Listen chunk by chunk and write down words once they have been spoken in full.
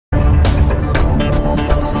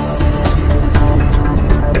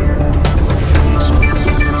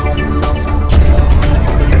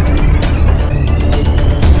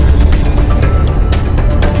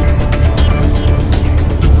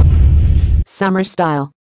summer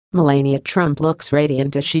style. Melania Trump looks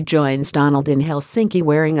radiant as she joins Donald in Helsinki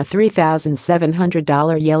wearing a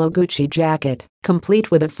 $3,700 yellow Gucci jacket,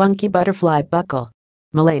 complete with a funky butterfly buckle.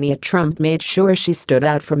 Melania Trump made sure she stood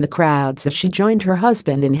out from the crowds as she joined her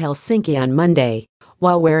husband in Helsinki on Monday,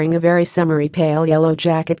 while wearing a very summery pale yellow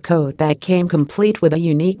jacket coat that came complete with a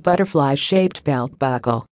unique butterfly-shaped belt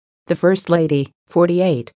buckle. The First Lady,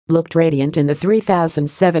 48, looked radiant in the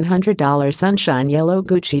 $3,700 sunshine yellow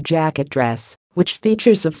Gucci jacket dress, which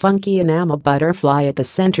features a funky enamel butterfly at the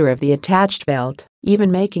center of the attached belt,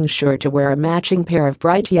 even making sure to wear a matching pair of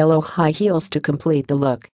bright yellow high heels to complete the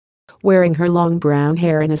look. Wearing her long brown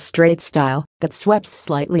hair in a straight style that swept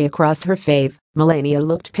slightly across her fave, Melania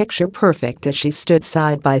looked picture-perfect as she stood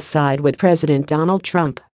side by side with President Donald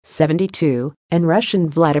Trump, 72, and Russian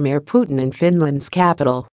Vladimir Putin in Finland's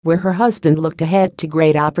capital, where her husband looked ahead to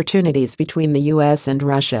great opportunities between the US and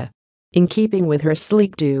Russia. In keeping with her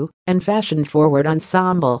sleek do and fashion-forward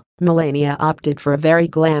ensemble, Melania opted for a very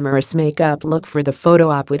glamorous makeup look for the photo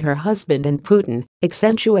op with her husband and Putin,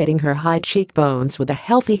 accentuating her high cheekbones with a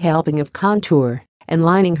healthy helping of contour and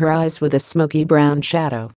lining her eyes with a smoky brown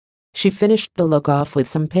shadow. She finished the look off with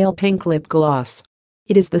some pale pink lip gloss.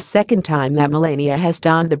 It is the second time that Melania has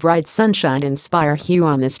donned the bright sunshine-inspired hue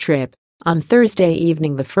on this trip. On Thursday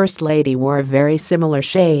evening, the First Lady wore a very similar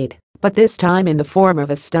shade, but this time in the form of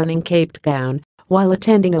a stunning caped gown, while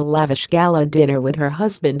attending a lavish gala dinner with her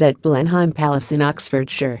husband at Blenheim Palace in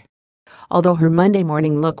Oxfordshire. Although her Monday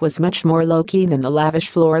morning look was much more low-key than the lavish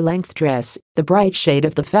floor-length dress, the bright shade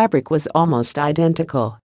of the fabric was almost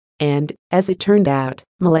identical. And, as it turned out,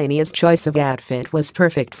 Melania's choice of outfit was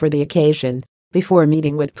perfect for the occasion. Before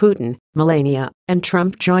meeting with Putin, Melania and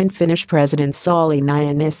Trump joined Finnish President Sauli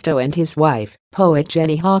Niinisto and his wife, poet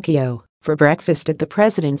Jenny Hakio, for breakfast at the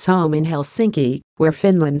president's home in Helsinki, where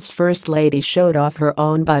Finland's First Lady showed off her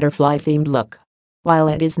own butterfly-themed look. While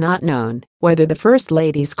it is not known whether the First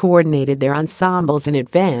Ladies coordinated their ensembles in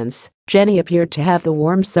advance, Jenny appeared to have the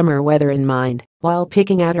warm summer weather in mind while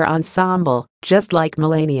picking out her ensemble, just like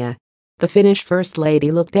Melania. The Finnish First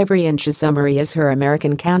Lady looked every inch as summery as her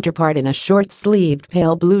American counterpart in a short-sleeved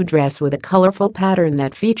pale blue dress with a colorful pattern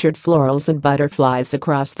that featured florals and butterflies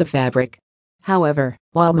across the fabric. However,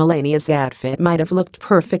 while Melania's outfit might have looked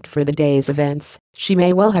perfect for the day's events, she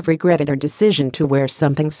may well have regretted her decision to wear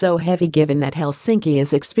something so heavy given that Helsinki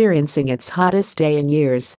is experiencing its hottest day in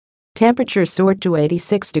years. Temperatures soared to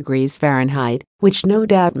 86 degrees Fahrenheit, which no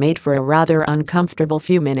doubt made for a rather uncomfortable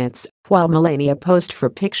few minutes, while Melania posed for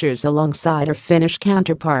pictures alongside her Finnish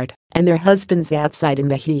counterpart and their husbands outside in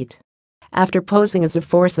the heat. After posing as a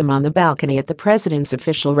foursome on the balcony at the president's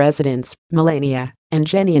official residence, Melania and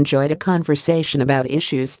Jenny enjoyed a conversation about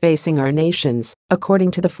issues facing our nations,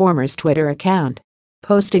 according to the former's Twitter account.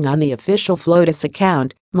 Posting on the official FLOTUS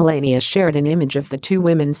account, Melania shared an image of the two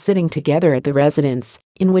women sitting together at the residence,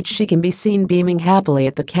 in which she can be seen beaming happily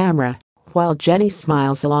at the camera, while Jenny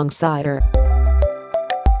smiles alongside her.